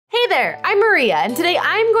there, I'm Maria, and today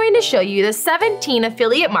I'm going to show you the 17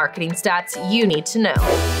 affiliate marketing stats you need to know.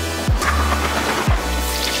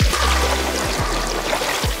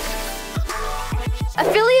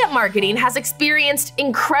 Affiliate marketing has experienced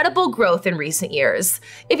incredible growth in recent years.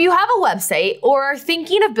 If you have a website or are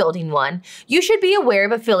thinking of building one, you should be aware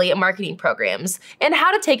of affiliate marketing programs and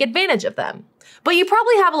how to take advantage of them. But you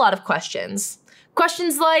probably have a lot of questions.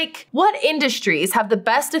 Questions like, what industries have the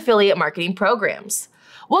best affiliate marketing programs?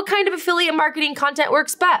 What kind of affiliate marketing content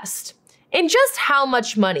works best? And just how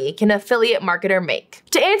much money can an affiliate marketer make?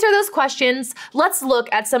 To answer those questions, let's look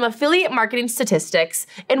at some affiliate marketing statistics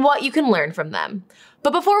and what you can learn from them.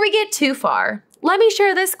 But before we get too far, let me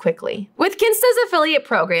share this quickly. With Kinsta's affiliate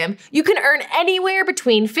program, you can earn anywhere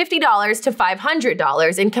between $50 to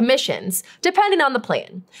 $500 in commissions, depending on the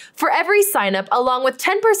plan, for every sign-up, along with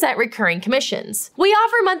 10% recurring commissions. We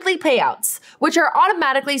offer monthly payouts, which are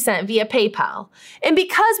automatically sent via PayPal. And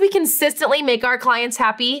because we consistently make our clients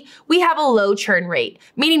happy, we have a low churn rate,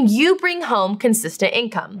 meaning you bring home consistent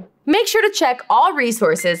income. Make sure to check all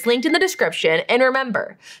resources linked in the description, and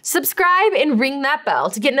remember, subscribe and ring that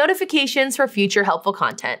bell to get notifications for future helpful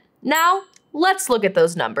content. Now, let's look at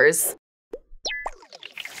those numbers.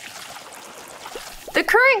 The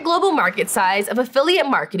current global market size of affiliate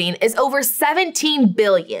marketing is over $17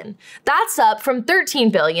 billion. That's up from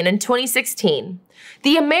 $13 billion in 2016.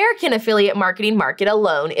 The American affiliate marketing market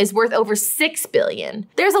alone is worth over $6 billion.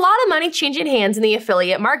 There's a lot of money changing hands in the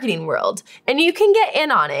affiliate marketing world, and you can get in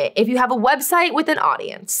on it if you have a website with an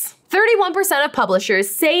audience. 31% of publishers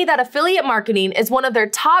say that affiliate marketing is one of their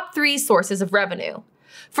top 3 sources of revenue.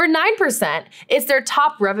 For 9%, it's their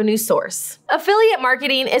top revenue source. Affiliate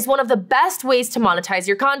marketing is one of the best ways to monetize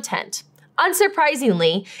your content.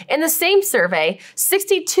 Unsurprisingly, in the same survey,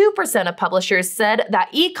 62% of publishers said that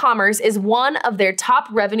e-commerce is one of their top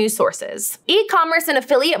revenue sources. E-commerce and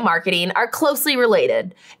affiliate marketing are closely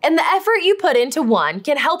related, and the effort you put into one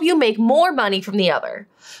can help you make more money from the other.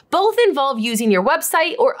 Both involve using your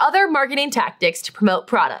website or other marketing tactics to promote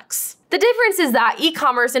products. The difference is that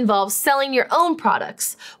e-commerce involves selling your own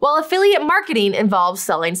products, while affiliate marketing involves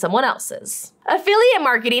selling someone else's. Affiliate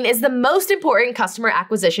marketing is the most important customer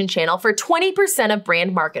acquisition channel for 20% of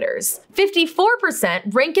brand marketers.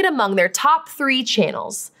 54% rank it among their top 3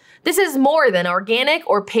 channels. This is more than organic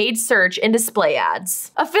or paid search and display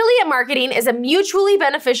ads. Affiliate marketing is a mutually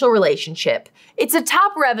beneficial relationship. It's a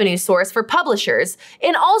top revenue source for publishers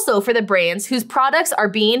and also for the brands whose products are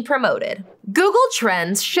being promoted. Google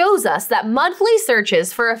Trends shows us that monthly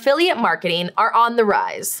searches for affiliate marketing are on the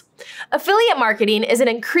rise. Affiliate marketing is an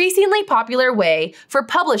increasingly popular way for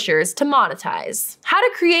publishers to monetize. How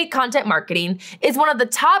to create content marketing is one of the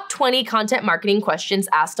top 20 content marketing questions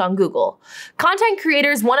asked on Google. Content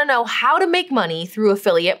creators want to know how to make money through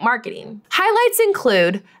affiliate marketing. Highlights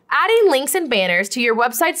include adding links and banners to your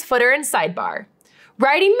website's footer and sidebar,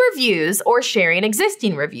 writing reviews or sharing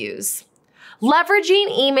existing reviews,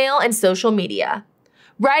 leveraging email and social media,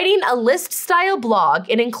 writing a list-style blog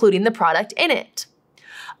and including the product in it,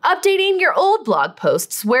 updating your old blog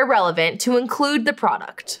posts where relevant to include the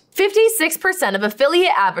product. 56% of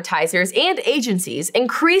affiliate advertisers and agencies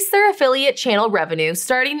increased their affiliate channel revenue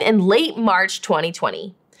starting in late March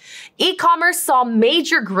 2020. E-commerce saw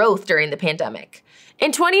major growth during the pandemic.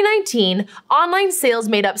 In 2019, online sales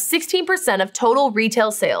made up 16% of total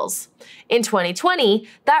retail sales. In 2020,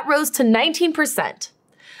 that rose to 19%.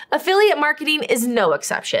 Affiliate marketing is no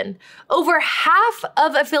exception. Over half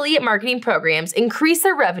of affiliate marketing programs increase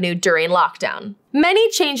their revenue during lockdown. Many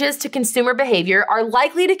changes to consumer behavior are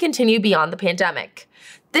likely to continue beyond the pandemic.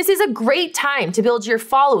 This is a great time to build your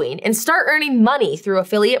following and start earning money through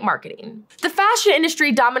affiliate marketing. The fashion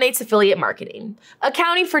industry dominates affiliate marketing,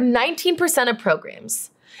 accounting for 19% of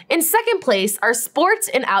programs. In second place are sports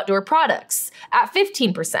and outdoor products at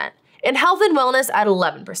 15%. And health and wellness at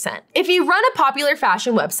 11%. If you run a popular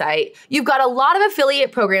fashion website, you've got a lot of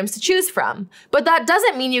affiliate programs to choose from, but that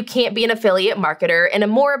doesn't mean you can't be an affiliate marketer in a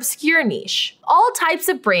more obscure niche. All types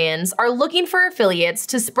of brands are looking for affiliates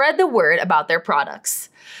to spread the word about their products.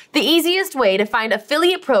 The easiest way to find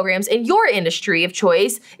affiliate programs in your industry of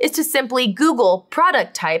choice is to simply Google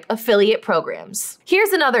product type affiliate programs.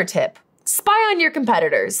 Here's another tip. Spy on your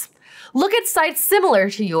competitors. Look at sites similar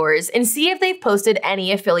to yours and see if they've posted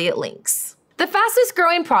any affiliate links. The fastest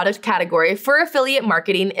growing product category for affiliate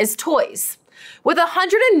marketing is toys, with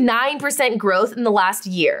 109% growth in the last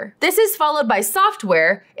year. This is followed by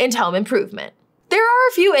software and home improvement. There are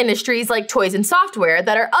a few industries like toys and software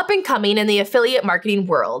that are up and coming in the affiliate marketing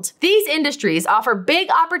world. These industries offer big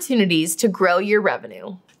opportunities to grow your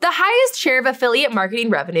revenue. The highest share of affiliate marketing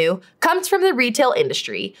revenue comes from the retail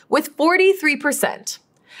industry, with 43%.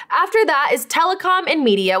 After that is telecom and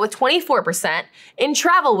media with 24%, and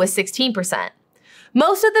travel with 16%.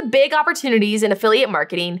 Most of the big opportunities in affiliate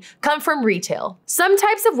marketing come from retail. Some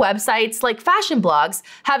types of websites, like fashion blogs,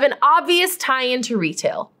 have an obvious tie-in to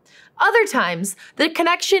retail. Other times, the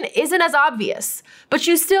connection isn't as obvious, but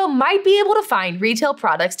you still might be able to find retail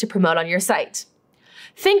products to promote on your site.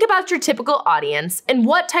 Think about your typical audience and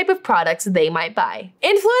what type of products they might buy.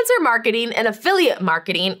 Influencer marketing and affiliate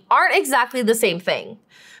marketing aren't exactly the same thing.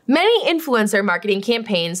 Many influencer marketing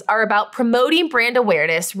campaigns are about promoting brand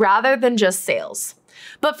awareness rather than just sales.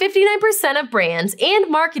 But 59% of brands and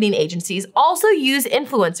marketing agencies also use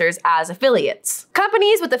influencers as affiliates.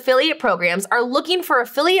 Companies with affiliate programs are looking for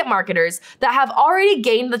affiliate marketers that have already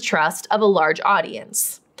gained the trust of a large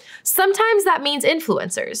audience. Sometimes that means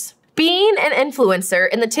influencers. Being an influencer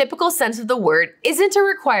in the typical sense of the word isn't a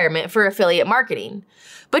requirement for affiliate marketing,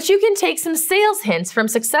 but you can take some sales hints from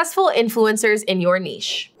successful influencers in your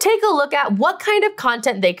niche. Take a look at what kind of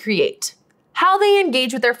content they create, how they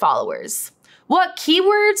engage with their followers, what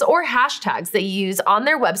keywords or hashtags they use on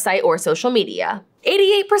their website or social media.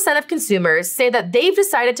 88% of consumers say that they've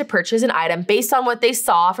decided to purchase an item based on what they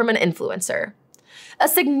saw from an influencer. A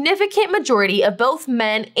significant majority of both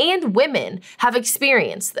men and women have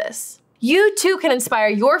experienced this. You too can inspire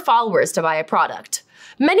your followers to buy a product.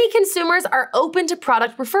 Many consumers are open to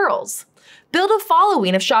product referrals. Build a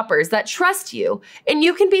following of shoppers that trust you, and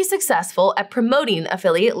you can be successful at promoting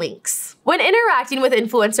affiliate links. When interacting with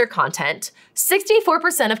influencer content,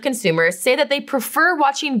 64% of consumers say that they prefer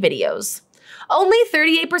watching videos. Only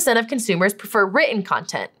 38% of consumers prefer written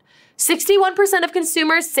content. 61% of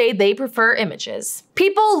consumers say they prefer images.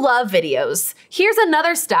 People love videos. Here's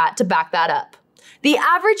another stat to back that up. The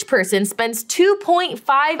average person spends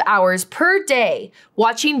 2.5 hours per day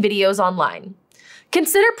watching videos online.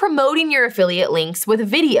 Consider promoting your affiliate links with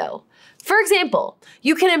video. For example,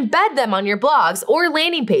 you can embed them on your blogs or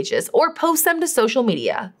landing pages or post them to social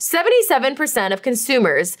media. 77% of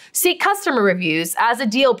consumers see customer reviews as a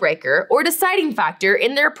deal breaker or deciding factor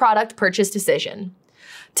in their product purchase decision.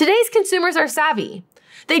 Today's consumers are savvy.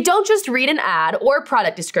 They don't just read an ad or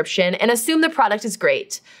product description and assume the product is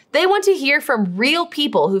great. They want to hear from real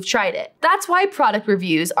people who've tried it. That's why product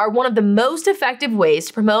reviews are one of the most effective ways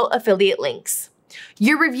to promote affiliate links.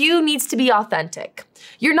 Your review needs to be authentic.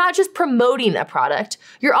 You're not just promoting a product,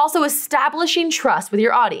 you're also establishing trust with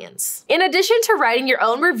your audience. In addition to writing your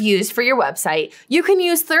own reviews for your website, you can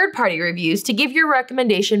use third-party reviews to give your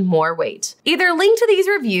recommendation more weight. Either link to these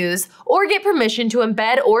reviews or get permission to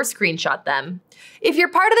embed or screenshot them. If you're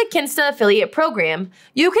part of the Kinsta affiliate program,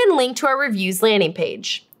 you can link to our reviews landing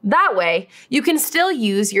page. That way, you can still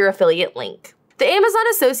use your affiliate link. The Amazon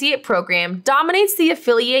Associate Program dominates the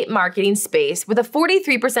affiliate marketing space with a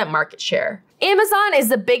 43% market share. Amazon is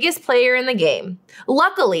the biggest player in the game.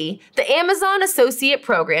 Luckily, the Amazon Associate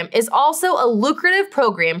Program is also a lucrative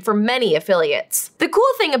program for many affiliates. The cool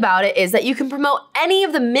thing about it is that you can promote any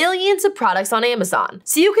of the millions of products on Amazon,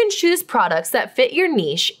 so you can choose products that fit your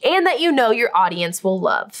niche and that you know your audience will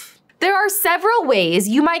love. There are several ways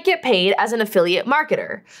you might get paid as an affiliate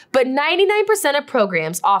marketer, but 99% of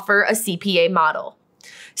programs offer a CPA model.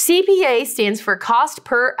 CPA stands for cost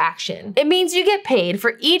per action. It means you get paid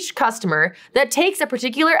for each customer that takes a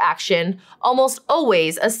particular action, almost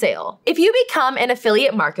always a sale. If you become an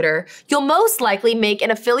affiliate marketer, you'll most likely make an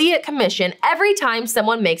affiliate commission every time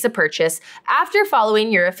someone makes a purchase after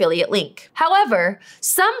following your affiliate link. However,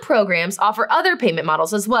 some programs offer other payment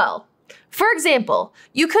models as well. For example,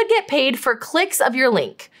 you could get paid for clicks of your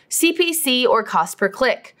link, CPC or cost per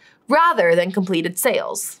click, rather than completed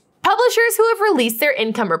sales. Publishers who have released their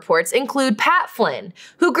income reports include Pat Flynn,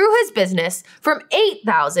 who grew his business from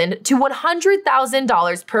 $8,000 to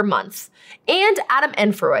 $100,000 per month, and Adam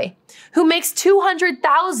Enfroy, who makes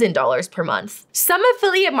 $200,000 per month. Some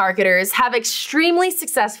affiliate marketers have extremely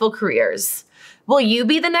successful careers. Will you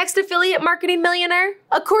be the next affiliate marketing millionaire?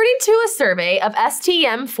 According to a survey of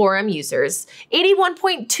STM forum users,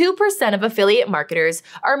 81.2% of affiliate marketers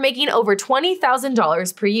are making over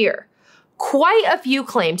 $20,000 per year. Quite a few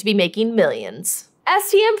claim to be making millions.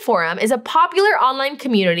 STM Forum is a popular online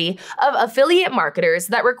community of affiliate marketers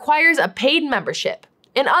that requires a paid membership.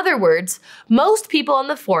 In other words, most people on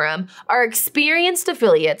the forum are experienced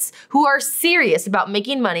affiliates who are serious about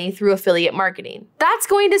making money through affiliate marketing. That's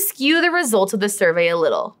going to skew the results of the survey a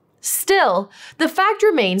little. Still, the fact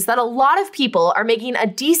remains that a lot of people are making a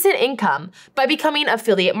decent income by becoming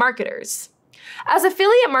affiliate marketers. As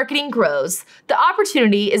affiliate marketing grows, the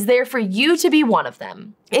opportunity is there for you to be one of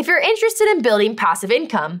them. If you're interested in building passive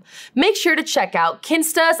income, make sure to check out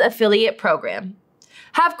Kinsta's affiliate program.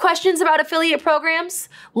 Have questions about affiliate programs?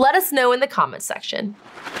 Let us know in the comments section.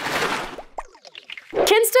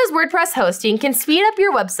 Kinsta's WordPress hosting can speed up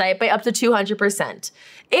your website by up to 200%,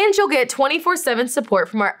 and you'll get 24/7 support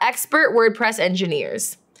from our expert WordPress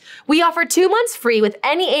engineers. We offer 2 months free with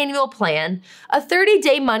any annual plan, a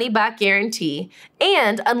 30-day money-back guarantee,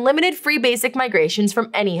 and unlimited free basic migrations from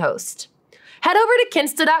any host. Head over to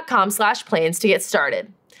kinsta.com/plans to get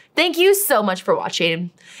started. Thank you so much for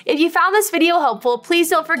watching. If you found this video helpful, please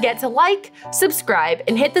don't forget to like, subscribe,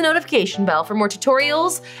 and hit the notification bell for more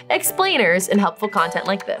tutorials, explainers, and helpful content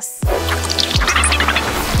like this.